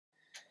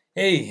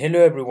Hey,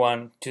 hello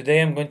everyone.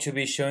 Today I'm going to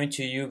be showing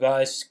to you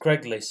guys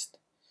Craigslist.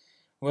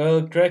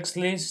 Well,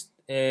 Craigslist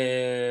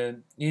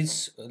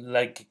is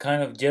like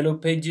kind of yellow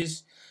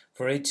pages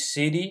for each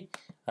city.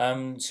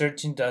 I'm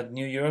searching at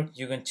New York.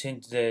 You can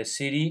change the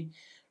city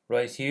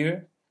right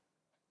here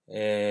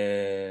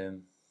or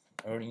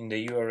in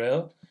the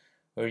URL,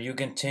 or you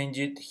can change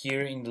it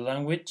here in the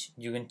language.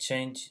 You can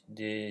change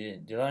the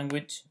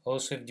language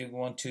also if you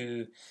want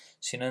to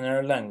see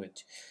another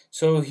language.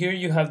 So here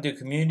you have the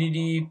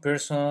community,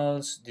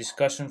 personals,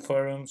 discussion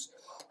forums,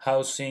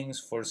 housings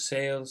for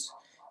sales,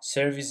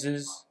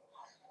 services,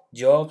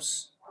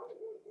 jobs,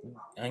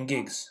 and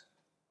gigs.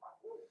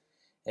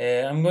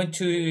 I'm going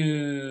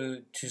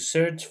to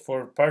search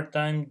for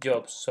part-time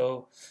jobs.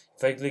 So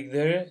if I click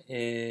there,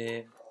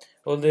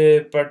 all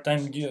the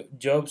part-time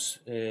jobs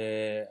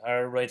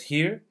are right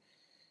here.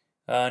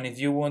 And if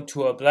you want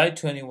to apply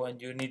to anyone,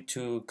 you need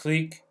to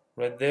click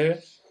right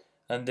there,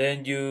 and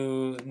then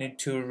you need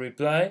to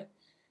reply,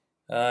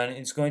 and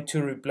it's going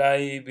to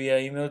reply via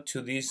email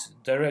to this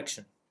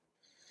direction.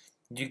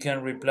 You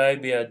can reply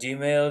via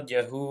Gmail,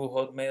 Yahoo,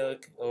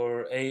 Hotmail,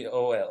 or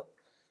AOL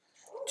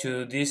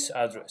to this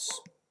address.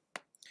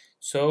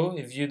 So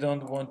if you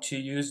don't want to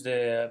use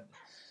the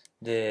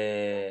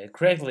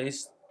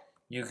Craigslist,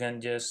 you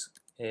can just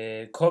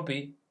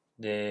copy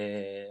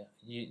the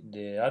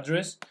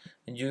address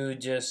and you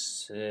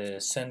just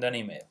send an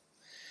email.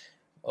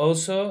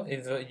 Also,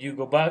 if you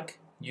go back,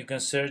 you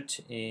can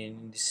search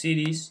in the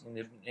cities,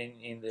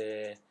 in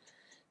the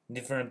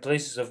different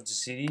places of the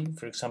city,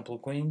 for example,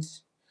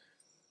 Queens,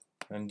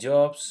 and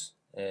jobs,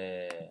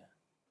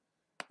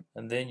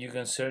 and then you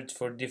can search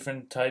for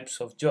different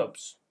types of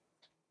jobs.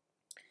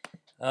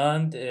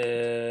 And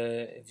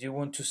if you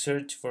want to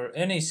search for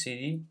any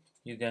city,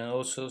 you can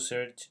also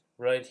search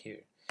right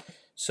here.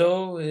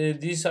 So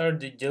these are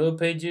the yellow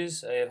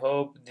pages. I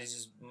hope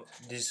this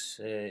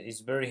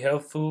is very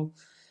helpful.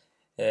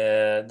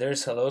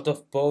 There's a lot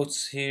of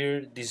posts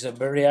here. This is a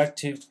very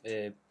active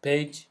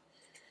page,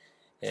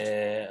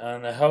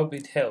 and I hope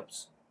it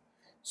helps.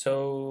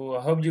 So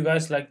I hope you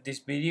guys like this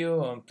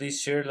video, and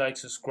please share, like,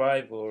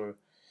 subscribe, or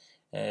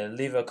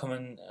leave a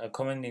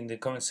comment in the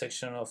comment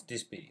section of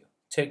this video.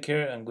 Take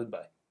care and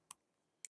goodbye.